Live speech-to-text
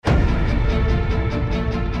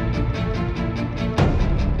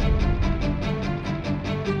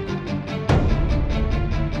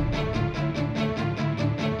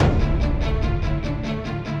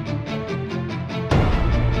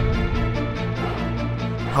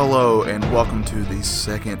Hello and welcome to the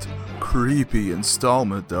second creepy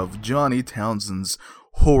installment of Johnny Townsend's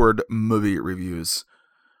Horrid Movie Reviews.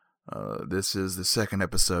 This is the second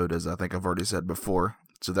episode, as I think I've already said before.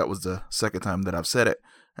 So that was the second time that I've said it,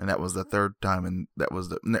 and that was the third time, and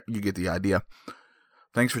you get the idea.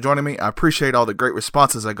 Thanks for joining me. I appreciate all the great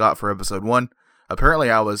responses I got for episode 1. Apparently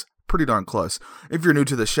I was pretty darn close. If you're new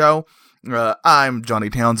to the show, I'm Johnny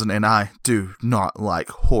Townsend, and I do not like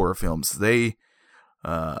horror films. They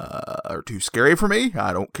are too scary for me.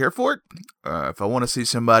 I don't care for it. If I want to see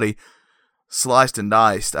somebody sliced and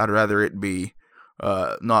diced, I'd rather it be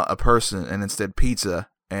not a person and instead pizza,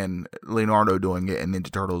 and Leonardo doing it in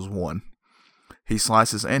Ninja Turtles 1. He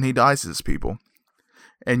slices and he dices people,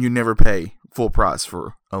 and you never pay full price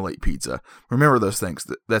for a late pizza. Remember those things.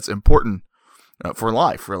 That's important for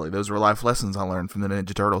life, really. Those were life lessons I learned from the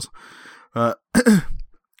Ninja Turtles. But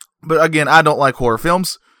again, I don't like horror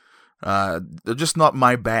films. They're just not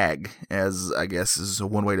my bag, as I guess is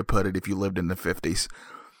one way to put it if you lived in the 50s.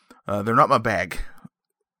 They're not my bag.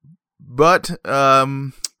 But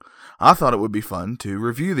I thought it would be fun to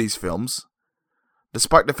review these films,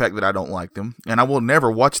 despite the fact that I don't like them, and I will never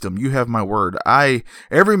watch them. You have my word.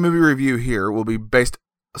 Every movie review here will be based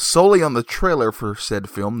solely on the trailer for said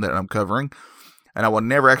film that I'm covering, and I will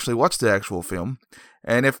never actually watch the actual film.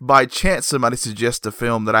 And if by chance somebody suggests a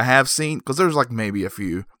film that I have seen, because there's like maybe a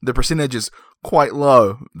few, the percentage is quite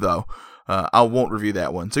low, though, I won't review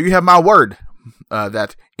that one. So you have my word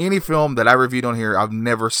that any film that I reviewed on here, I've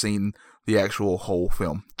never seen the actual whole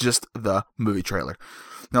film, just the movie trailer.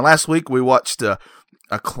 Now, last week we watched a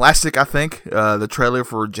classic, I think, the trailer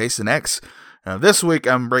for Jason X. This week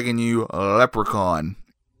I'm bringing you Leprechaun.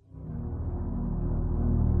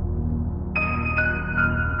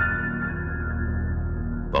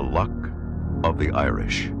 The luck of the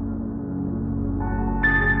Irish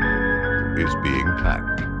is being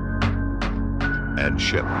packed and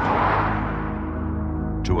shipped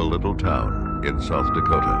to a little town in South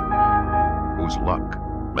Dakota whose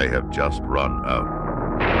luck may have just run out.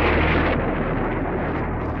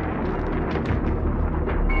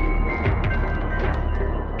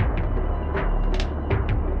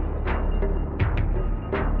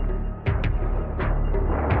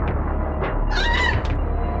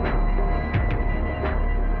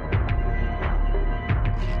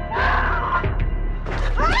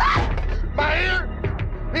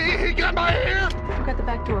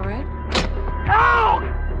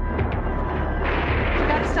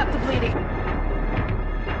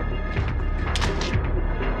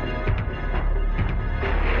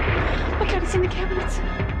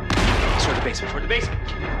 Toward the basement.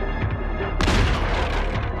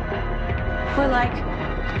 We're like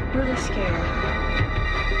really scared.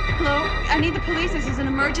 Hello? I need the police. This is an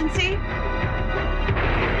emergency.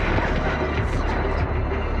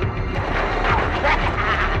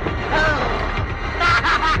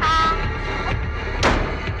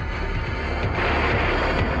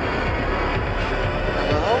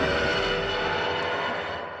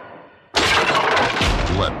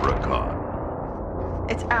 Leprechaun.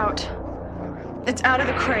 It's out. It's out of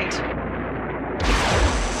the crate.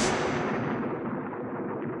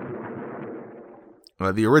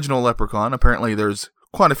 The original Leprechaun, apparently there's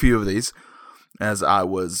quite a few of these, as I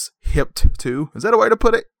was hipped to. Is that a way to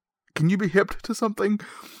put it? Can you be hipped to something?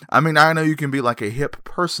 I mean, I know you can be like a hip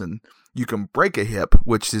person. You can break a hip,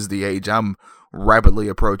 which is the age I'm rapidly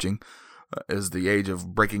approaching, is the age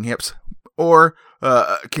of breaking hips. Or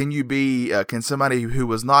can somebody who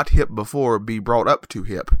was not hip before be brought up to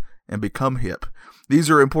hip and become hip? These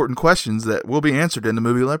are important questions that will be answered in the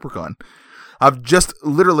movie Leprechaun. I've just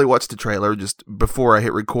literally watched the trailer just before I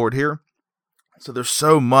hit record here. So there's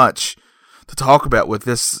so much to talk about with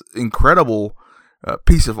this incredible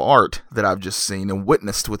piece of art that I've just seen and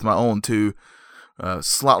witnessed with my own two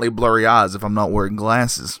slightly blurry eyes if I'm not wearing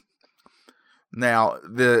glasses. Now,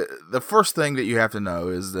 the first thing that you have to know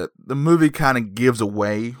is that the movie kind of gives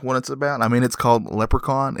away what it's about. I mean, it's called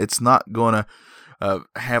Leprechaun. It's not going to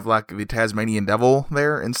have like the Tasmanian devil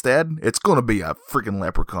there instead. It's going to be a freaking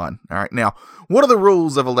leprechaun. All right. Now, what are the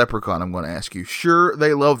rules of a leprechaun? I'm going to ask you. Sure,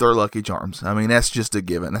 they love their Lucky Charms. I mean, that's just a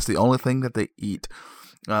given. That's the only thing that they eat.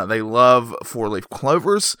 They love 4-leaf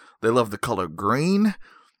clovers. They love the color green.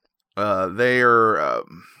 They're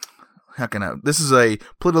this is a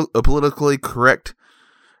politically correct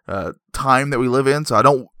time that we live in.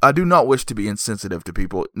 So I do not wish to be insensitive to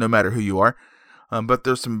people, no matter who you are. But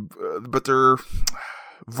they're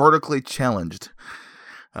vertically challenged.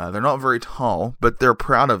 They're not very tall, but they're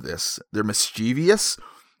proud of this. They're mischievous.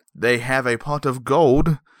 They have a pot of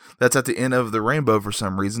gold that's at the end of the rainbow for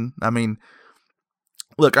some reason. I mean,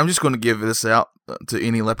 Look, I'm just going to give this out to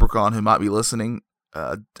any leprechaun who might be listening.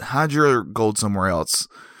 Hide your gold somewhere else.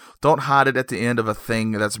 Don't hide it at the end of a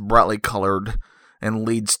thing that's brightly colored and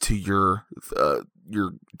leads to your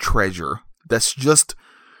treasure. That's just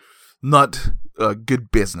not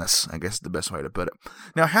good business, I guess is the best way to put it.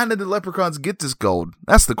 Now, how did the leprechauns get this gold?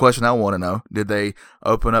 That's the question I want to know. Did they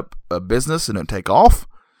open up a business and it take off?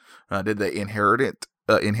 Did they inherit it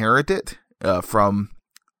from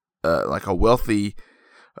like a wealthy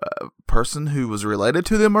person who was related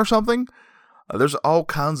to them or something? There's all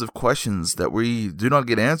kinds of questions that we do not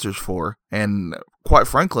get answers for, and quite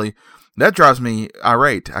frankly, that drives me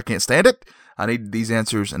irate. I can't stand it. I need these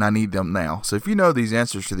answers, and I need them now. So if you know these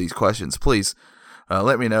answers to these questions, please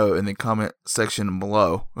let me know in the comment section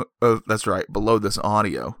below. That's right, below this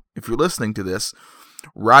audio. If you're listening to this,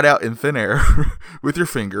 write out in thin air with your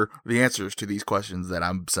finger the answers to these questions that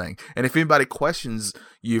I'm saying. And if anybody questions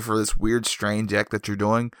you for this weird, strange act that you're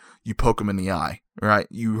doing, you poke them in the eye, right?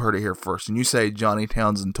 You heard it here first. And you say, Johnny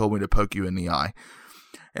Townsend told me to poke you in the eye.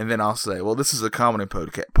 And then I'll say, well, this is a comedy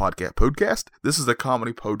podcast. This is a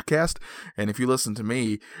comedy podcast. And if you listen to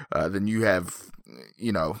me, then you have,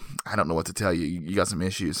 I don't know what to tell you. You got some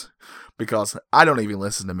issues. Because I don't even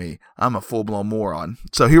listen to me. I'm a full-blown moron.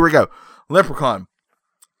 So here we go. Leprechaun.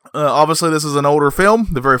 Obviously, this is an older film,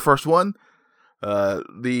 the very first one.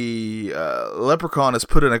 The leprechaun is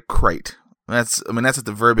put in a crate. That's at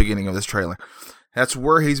the very beginning of this trailer. That's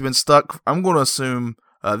where he's been stuck. I'm going to assume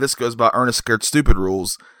this goes by Ernest Scared Stupid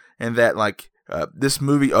rules, and that this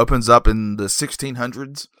movie opens up in the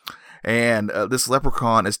 1600s, and this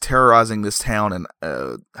leprechaun is terrorizing this town. And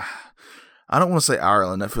I don't want to say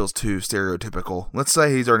Ireland. That feels too stereotypical. Let's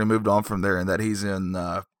say he's already moved on from there, and that he's in.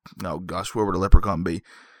 Oh gosh, where would a leprechaun be?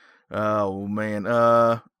 Oh man,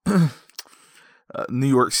 New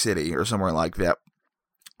York City or somewhere like that.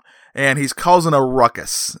 And he's causing a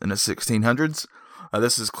ruckus in the 1600s.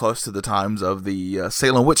 This is close to the times of the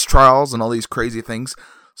Salem witch trials and all these crazy things.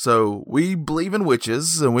 So we believe in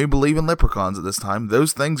witches and we believe in leprechauns at this time.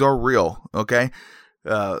 Those things are real, okay?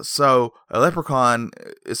 So a leprechaun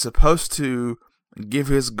is supposed to give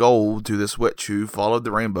his gold to this witch who followed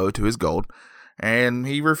the rainbow to his gold. And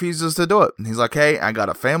he refuses to do it. He's like, hey, I got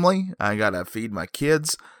a family. I got to feed my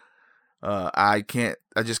kids. I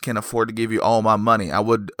just can't afford to give you all my money. I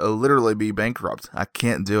would literally be bankrupt. I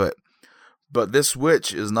can't do it. But this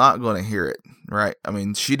witch is not going to hear it, right? I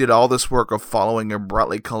mean, she did all this work of following a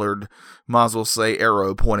brightly colored, might as well say,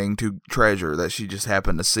 arrow pointing to treasure that she just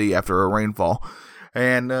happened to see after a rainfall.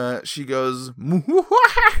 And she goes,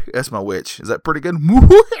 that's my witch. Is that pretty good?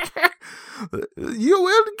 You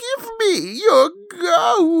will give me your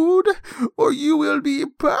gold, or you will be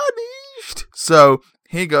punished. So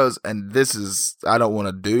he goes, and this is, I don't want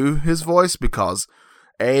to do his voice because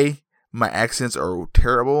A, my accents are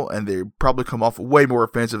terrible and they probably come off way more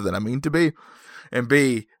offensive than I mean to be. And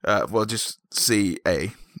B, well, just see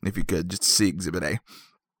A, if you could, just see Exhibit A.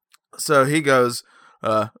 So he goes,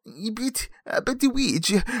 but the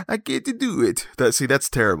witch, I can't do it. That's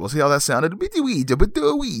terrible. See how that sounded? But the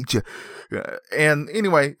witch. And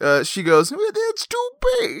anyway, she goes, well, that's too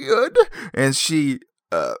bad. And she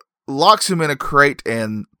locks him in a crate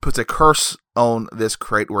and puts a curse on this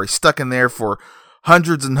crate where he's stuck in there for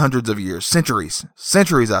hundreds and hundreds of years. Centuries,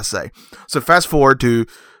 I say. So fast forward to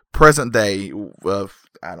present day.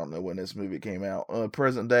 I don't know when this movie came out.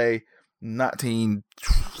 Present day,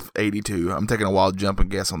 1982. I'm taking a wild jump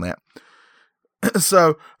and guess on that.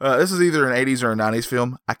 So this is either an 80s or a 90s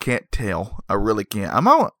film. I can't tell. I really can't. I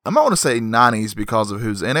might want to say 90s because of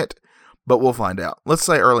who's in it, but we'll find out. Let's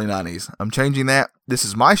say early 90s. I'm changing that. This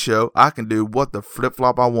is my show. I can do what the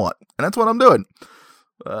flip-flop I want, and that's what I'm doing.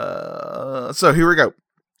 So here we go.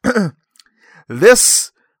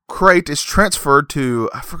 This crate is transferred to,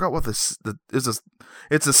 I forgot what it's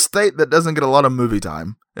a state that doesn't get a lot of movie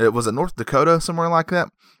time. It was North Dakota, somewhere like that.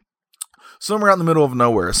 Somewhere out in the middle of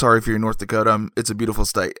nowhere. Sorry if you're in North Dakota. It's a beautiful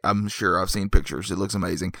state. I'm sure I've seen pictures. It looks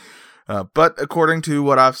amazing. But according to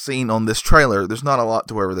what I've seen on this trailer, there's not a lot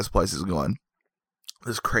to wherever this place is going.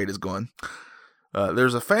 This crate is going.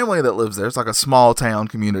 There's a family that lives there. It's like a small town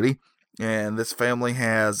community. And this family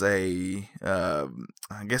has I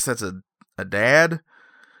guess that's a dad,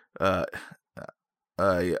 a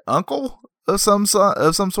uncle of some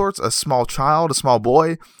sorts, a small child, a small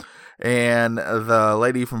boy, and the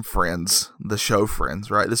lady from Friends, the show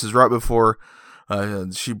Friends, right? This is right before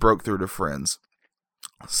she broke through to Friends.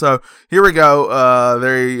 So here we go.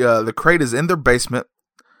 The crate is in their basement.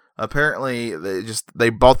 Apparently, they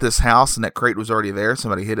bought this house and that crate was already there.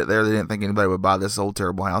 Somebody hid it there. They didn't think anybody would buy this old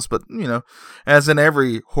terrible house. But, as in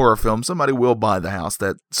every horror film, somebody will buy the house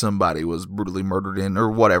that somebody was brutally murdered in,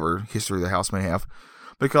 or whatever history the house may have.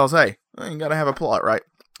 Because, hey, you got to have a plot, right?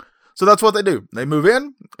 So that's what they do. They move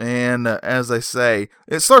in, and as they say,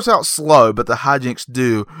 it starts out slow, but the hijinks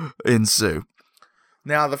do ensue.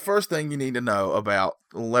 Now, the first thing you need to know about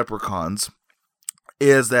leprechauns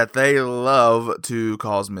is that they love to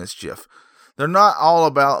cause mischief. They're not all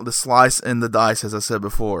about the slice and the dice, as I said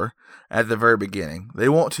before, at the very beginning. They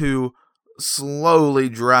want to slowly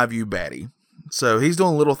drive you batty. So he's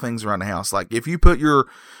doing little things around the house. Like if you put your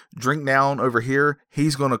drink down over here,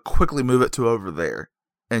 he's going to quickly move it to over there.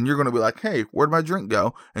 And you're going to be like, hey, where'd my drink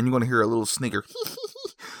go? And you're going to hear a little snicker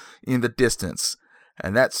in the distance.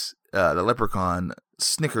 And that's the leprechaun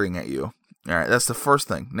snickering at you. All right, that's the first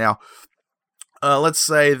thing. Now, let's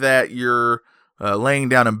say that you're laying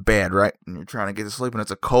down in bed, right? And you're trying to get to sleep, and it's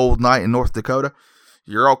a cold night in North Dakota.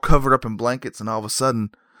 You're all covered up in blankets, and all of a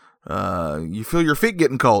sudden, you feel your feet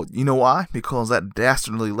getting cold. You know why? Because that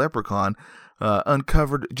dastardly leprechaun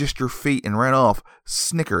uncovered just your feet and ran off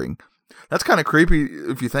snickering. That's kind of creepy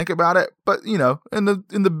if you think about it, but in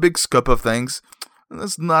the big scope of things,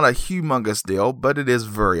 that's not a humongous deal, but it is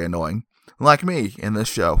very annoying. Like me in this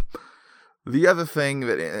show. The other thing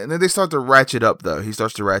and then they start to ratchet up though. He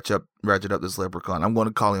starts to ratchet up this leprechaun. I'm going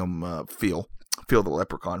to call him Phil the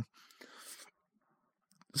leprechaun.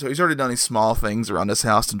 So he's already done these small things around this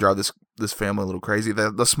house to drive this family a little crazy.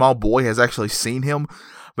 The small boy has actually seen him,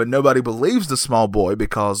 but nobody believes the small boy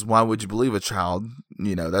because why would you believe a child?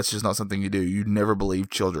 That's just not something you do. You never believe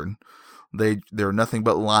children. They're nothing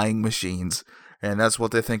but lying machines. And that's what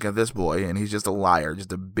they think of this boy. And he's just a liar,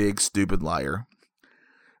 just a big, stupid liar.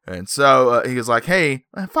 And so he was like, hey,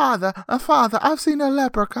 father, I've seen a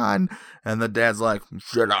leprechaun. And the dad's like,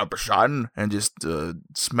 shut up, son, and just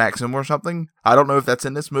smacks him or something. I don't know if that's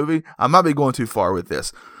in this movie. I might be going too far with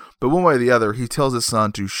this. But one way or the other, he tells his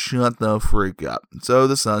son to shut the freak up. So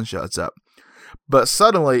the son shuts up. But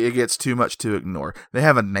suddenly it gets too much to ignore. They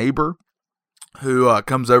have a neighbor who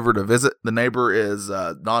comes over to visit. The neighbor is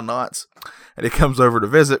Don Knotts. And he comes over to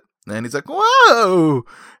visit. And he's like, whoa!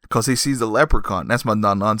 Because he sees the leprechaun. That's my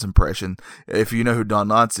Don Knotts impression. If you know who Don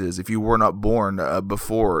Knotts is, if you were not born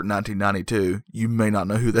before 1992, you may not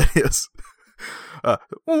know who that is.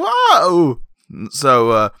 Whoa!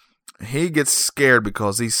 So he gets scared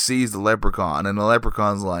because he sees the leprechaun. And the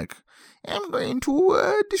leprechaun's like, I'm going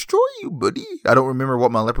to destroy you, buddy. I don't remember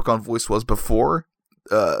what my leprechaun voice was before.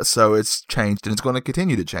 So it's changed, and it's going to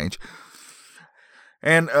continue to change.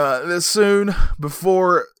 And soon,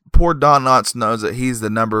 before poor Don Knotts knows that he's the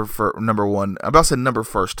number one, I'm about to say number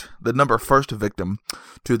first victim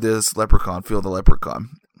to this leprechaun, Phil the leprechaun.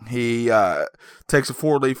 He takes a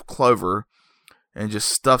 4-leaf clover and just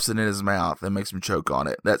stuffs it in his mouth and makes him choke on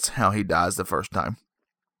it. That's how he dies the first time.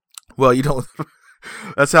 Well, you don't...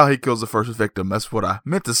 That's how he kills the first victim. That's what I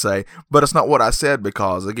meant to say, but it's not what I said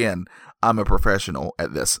because, again, I'm a professional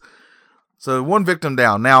at this. So one victim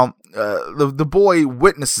down. Now, the boy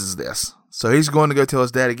witnesses this. So he's going to go tell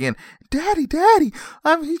his dad again, Daddy,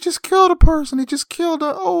 he just killed a person. He just killed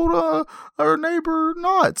our neighbor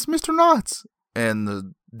Knotts, Mr. Knotts. And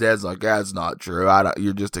the dad's like, that's not true.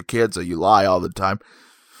 You're just a kid, so you lie all the time.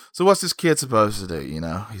 So what's this kid supposed to do,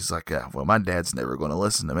 He's like, well, my dad's never going to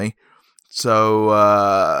listen to me.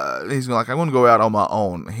 So he's like, I'm going to go out on my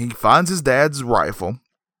own. He finds his dad's rifle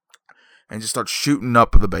and just starts shooting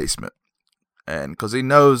up the basement. And because he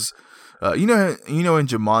knows, in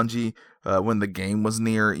Jumanji, when the game was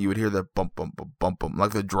near, you would hear the bump, bump, bump, bump, bump,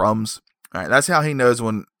 like the drums. All right, that's how he knows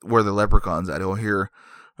where the leprechaun's at. He'll hear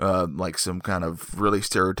like some kind of really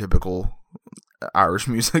stereotypical Irish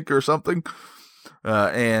music or something.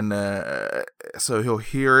 So he'll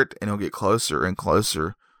hear it and he'll get closer and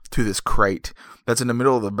closer to this crate that's in the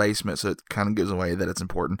middle of the basement, so it kind of gives away that it's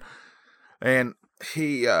important. And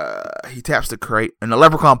he taps the crate, and the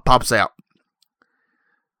leprechaun pops out.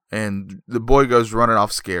 And the boy goes running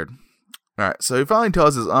off scared. All right, so he finally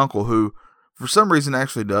tells his uncle, who for some reason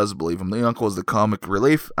actually does believe him. The uncle is the comic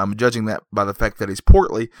relief. I'm judging that by the fact that he's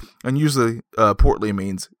portly, and usually portly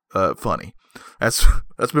means funny. That's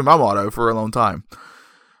been my motto for a long time.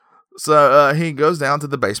 So he goes down to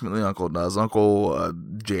the basement, the uncle does, Uncle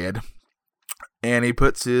Jed, and he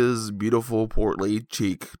puts his beautiful portly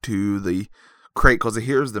cheek to the crate because he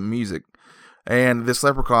hears the music. And this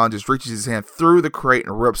leprechaun just reaches his hand through the crate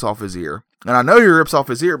and rips off his ear. And I know he rips off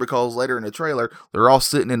his ear because later in the trailer, they're all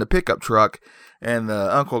sitting in the pickup truck, and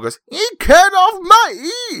the uncle goes, "He cut off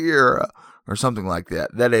my ear!" or something like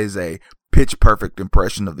that. That is a pitch-perfect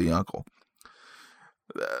impression of the uncle.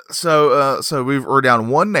 So we're down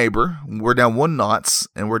one neighbor, we're down one Knots,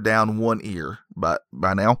 and we're down one ear by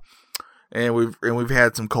now, and we've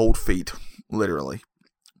had some cold feet, literally,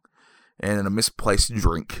 and a misplaced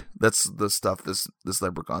drink. That's the stuff this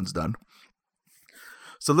leprechaun's done.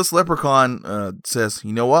 So this leprechaun says,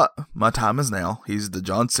 you know what? My time is now. He's the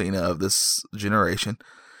John Cena of this generation.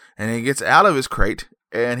 And he gets out of his crate,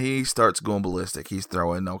 and he starts going ballistic. He's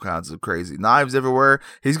throwing all kinds of crazy knives everywhere.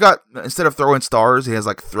 He's got, instead of throwing stars, he has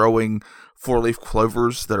like throwing 4-leaf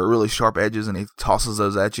clovers that are really sharp edges, and he tosses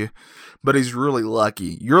those at you. But he's really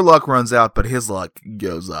lucky. Your luck runs out, but his luck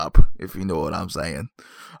goes up, if you know what I'm saying.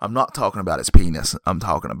 I'm not talking about his penis. I'm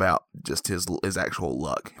talking about just his actual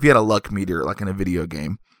luck. If he had a luck meter, like in a video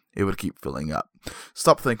game, it would keep filling up.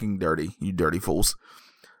 Stop thinking dirty, you dirty fools.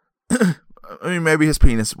 I mean, maybe his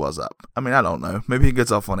penis was up. I mean, I don't know. Maybe he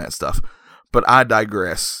gets off on that stuff. But I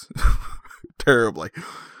digress terribly.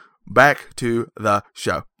 Back to the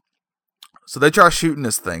show. So they try shooting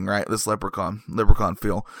this thing, right? This leprechaun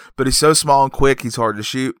Phil. But he's so small and quick, he's hard to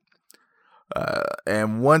shoot.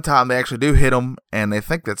 And one time they actually do hit him, and they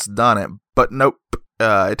think that's done it, but nope.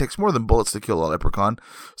 It takes more than bullets to kill a leprechaun.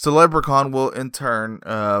 So the leprechaun will in turn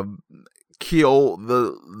kill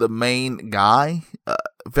the main guy.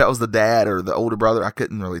 If that was the dad or the older brother, I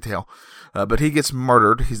couldn't really tell. But he gets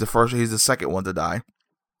murdered. He's the second one to die.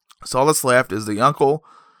 So all that's left is the uncle,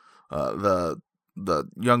 the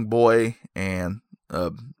young boy, and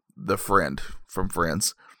the friend from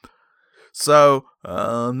Friends. So,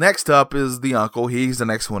 next up is the uncle. He's the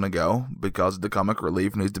next one to go because the comic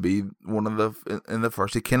relief needs to be one of in the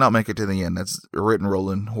first. He cannot make it to the end. That's a written rule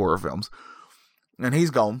in horror films. And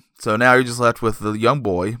he's gone. So now you're just left with the young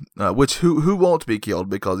boy, which who won't be killed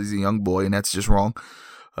because he's a young boy, and that's just wrong.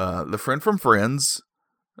 The friend from Friends,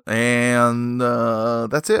 and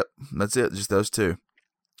that's it. That's it. Just those two.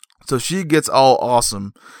 So she gets all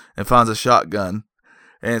awesome and finds a shotgun.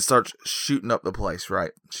 And starts shooting up the place,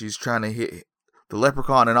 right? She's trying to hit the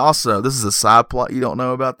leprechaun. And also, this is a side plot. You don't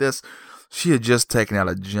know about this. She had just taken out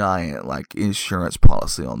a giant, insurance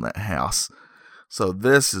policy on that house. So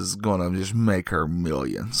this is going to just make her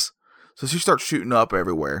millions. So she starts shooting up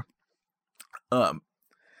everywhere.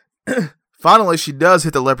 Finally, she does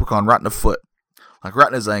hit the leprechaun right in the foot. Right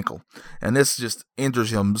in his ankle. And this just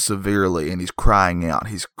injures him severely, and he's crying out.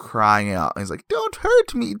 He's crying out. And he's like, don't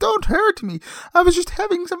hurt me. Don't hurt me. I was just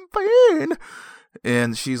having some fun.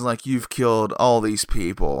 And she's like, you've killed all these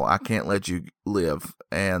people. I can't let you live.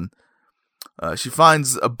 And she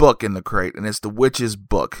finds a book in the crate, and it's the witch's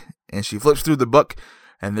book. And she flips through the book,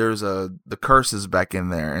 and there's the curse is back in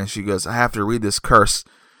there. And she goes, I have to read this curse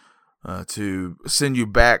to send you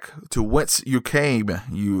back to whence you came,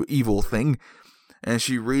 you evil thing. And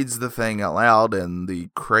she reads the thing out loud, and the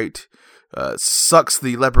crate sucks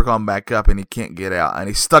the leprechaun back up, and he can't get out. And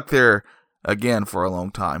he's stuck there again for a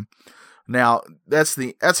long time. Now,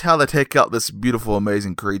 that's how they take out this beautiful,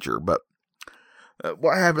 amazing creature. But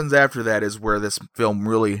what happens after that is where this film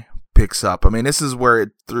really picks up. I mean, this is where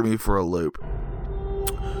it threw me for a loop.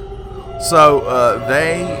 So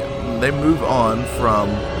they move on from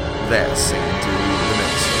that scene to the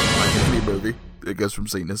next scene. Like in any movie, it goes from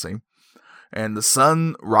scene to scene. And the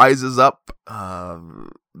sun rises up.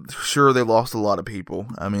 Sure, they lost a lot of people.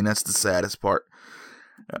 I mean, that's the saddest part.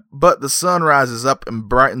 But the sun rises up and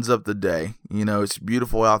brightens up the day. You know, it's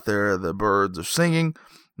beautiful out there. The birds are singing.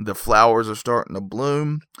 The flowers are starting to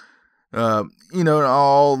bloom. And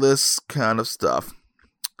all this kind of stuff.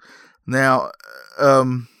 Now,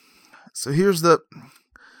 so here's the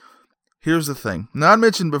thing. Now, I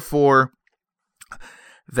mentioned before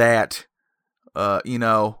that,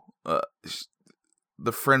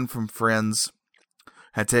 the friend from Friends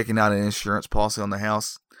had taken out an insurance policy on the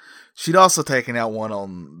house. She'd also taken out one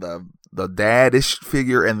on the dad-ish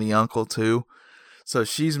figure and the uncle too. So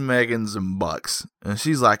she's making some bucks. And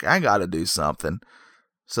she's like, I gotta do something.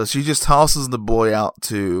 So she just tosses the boy out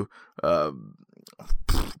to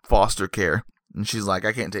foster care. And she's like,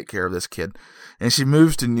 I can't take care of this kid. And she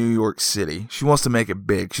moves to New York City. She wants to make it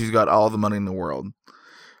big. She's got all the money in the world.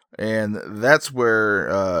 And that's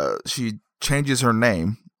where she changes her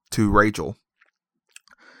name to Rachel.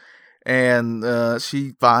 And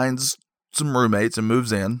she finds some roommates and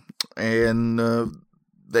moves in. And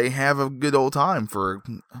they have a good old time for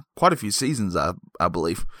quite a few seasons, I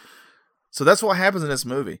believe. So that's what happens in this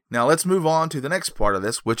movie. Now let's move on to the next part of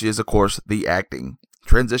this, which is, of course, the acting.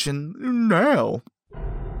 Transition now.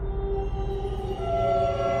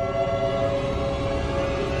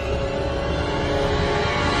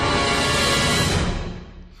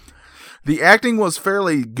 The acting was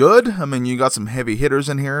fairly good. I mean, you got some heavy hitters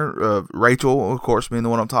in here. Rachel, of course, being the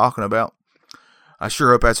one I'm talking about. I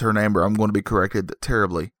sure hope that's her name, or I'm going to be corrected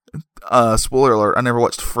terribly. Spoiler alert, I never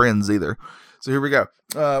watched Friends either. So here we go.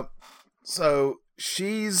 So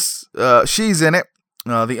she's in it.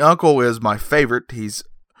 The uncle is my favorite. He's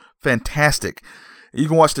fantastic. You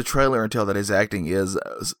can watch the trailer and tell that his acting is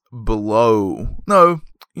below. No,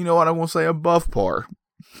 you know what? I'm going to say above par.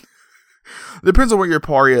 Depends on what your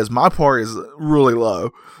par is. My par is really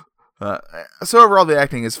low. So overall, the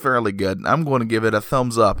acting is fairly good. I'm going to give it a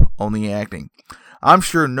thumbs up on the acting. I'm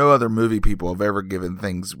sure no other movie people have ever given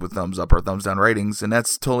things with thumbs up or thumbs down ratings, and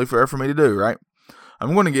that's totally fair for me to do, right?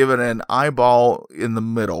 I'm going to give it an eyeball in the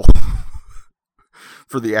middle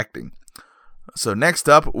for the acting. So next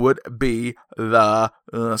up would be the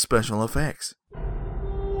special effects.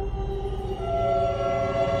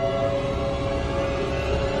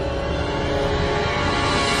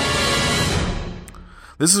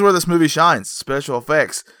 This is where this movie shines. Special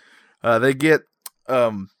effects. They get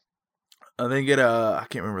I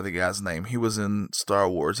can't remember the guy's name. He was in Star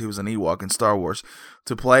Wars. He was an Ewok in Star Wars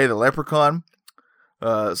to play the Leprechaun.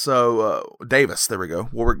 Davis, there we go.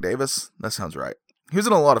 Warwick Davis. That sounds right. He was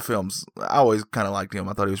in a lot of films. I always kind of liked him.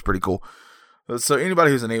 I thought he was pretty cool. So anybody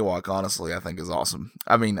who's an Ewok, honestly, I think is awesome.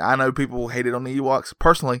 I mean, I know people hated on the Ewoks.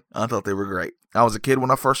 Personally, I thought they were great. I was a kid when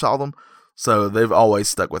I first saw them, so they've always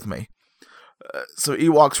stuck with me. So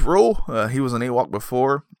Ewoks rule. He was an Ewok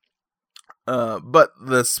before. But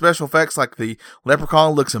the special effects, like the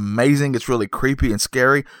Leprechaun, looks amazing. It's really creepy and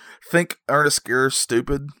scary. Think Ernest Scared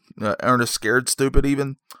Stupid. Ernest Scared Stupid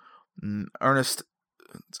even. Ernest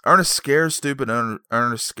Scared Stupid and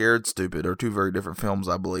Ernest Scared Stupid are two very different films,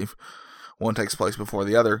 I believe. One takes place before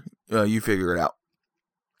the other. You figure it out.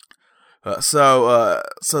 So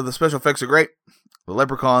the special effects are great. The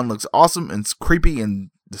Leprechaun looks awesome and it's creepy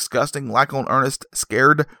and disgusting, like on Ernest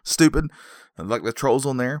Scared Stupid, like the trolls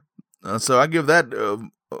on there. So I give that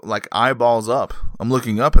like eyeballs up. I'm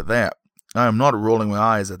looking up at that. I am not rolling my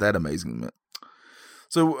eyes at that amazement.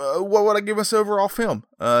 So what would I give this overall film?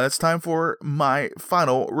 It's time for my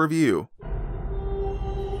final review.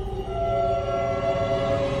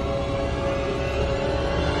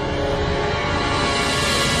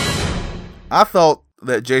 I thought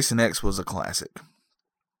that Jason X was a classic.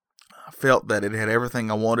 I felt that it had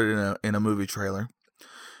everything I wanted in a movie trailer.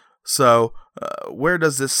 So, where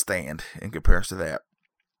does this stand in comparison to that?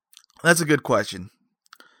 That's a good question.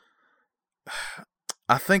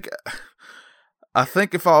 I think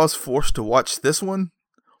if I was forced to watch this one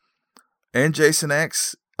and Jason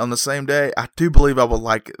X on the same day, I do believe I would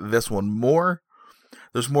like this one more.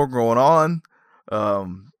 There's more going on.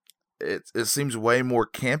 It seems way more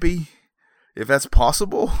campy, if that's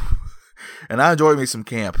possible. And I enjoy me some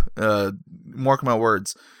camp. Mark my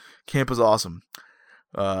words, camp is awesome.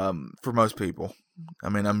 For most people. I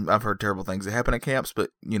mean, I've heard terrible things that happen at camps, but,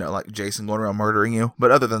 you know, like Jason going around murdering you.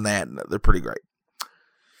 But other than that, they're pretty great.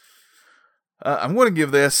 I'm going to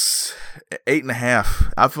give this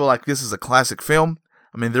 8.5. I feel like this is a classic film.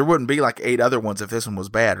 I mean, there wouldn't be like 8 other ones if this one was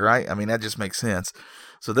bad, right? I mean, that just makes sense.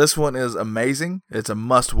 So this one is amazing. It's a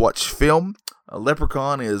must-watch film.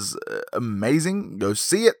 Leprechaun is amazing. Go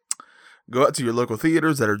see it. Go out to your local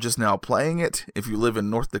theaters that are just now playing it. If you live in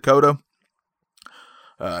North Dakota,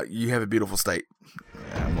 you have a beautiful state.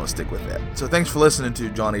 I'm going to stick with that. So thanks for listening to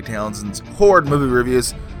Johnny Townsend's Horde Movie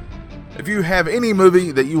Reviews. If you have any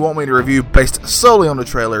movie that you want me to review based solely on the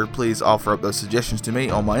trailer, please offer up those suggestions to me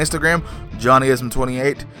on my Instagram,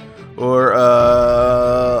 JohnnyIsm28. Or,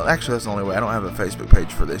 actually that's the only way. I don't have a Facebook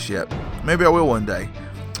page for this yet. Maybe I will one day.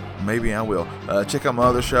 Maybe I will. Check out my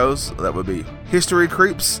other shows. That would be History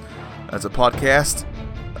Creeps. That's a podcast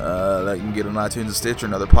that you can get on iTunes and Stitcher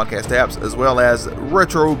and other podcast apps, as well as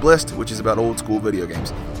Retro Blist, which is about old school video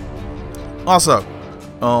games. Also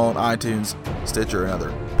on iTunes, Stitcher, and other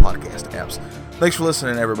podcast apps. Thanks for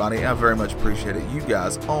listening, everybody. I very much appreciate it. You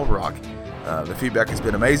guys all rock. The feedback has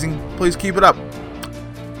been amazing. Please keep it up.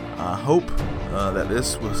 I hope that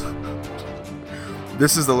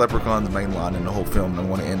this is the Leprechaun's main line in the whole film, and I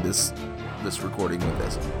want to end this recording with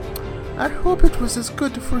this. I hope it was as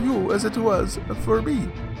good for you as it was for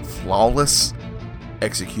me. Flawless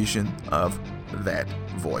execution of that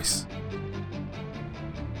voice.